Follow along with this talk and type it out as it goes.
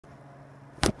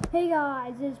Hey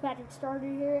guys, this is Patrick Starter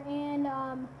here, and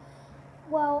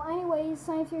well, anyways,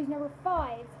 Science Series number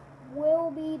 5 will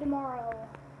be tomorrow.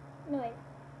 No, wait.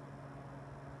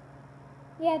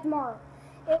 Yeah, tomorrow.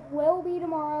 It will be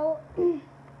tomorrow. I'm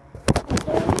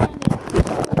still trying to get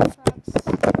the trucks.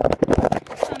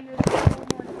 There's a couple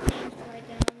more names to write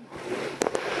down.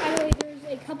 Anyway, there's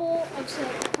a couple of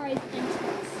surprise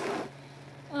entrants.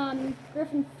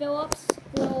 Griffin Phillips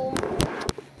will,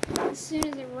 as soon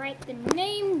as I write the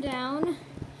name down,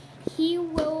 he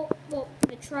will, well,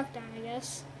 the truck down, I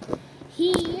guess,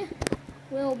 he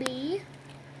will be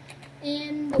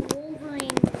in the Wolverine.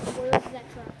 Where's that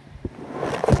truck?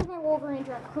 Where's my Wolverine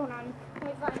truck? Hold on, let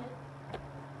me find it.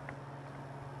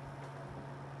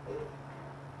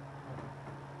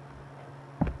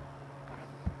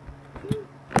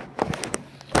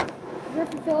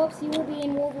 Griffin Phillips, he will be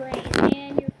in Wolverine,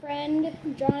 and your friend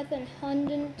Jonathan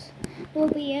Hundant will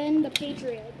be in the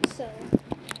Patriot. So,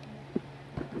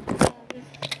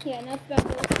 yeah, enough about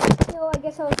this. So I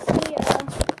guess I'll see you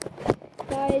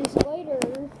guys.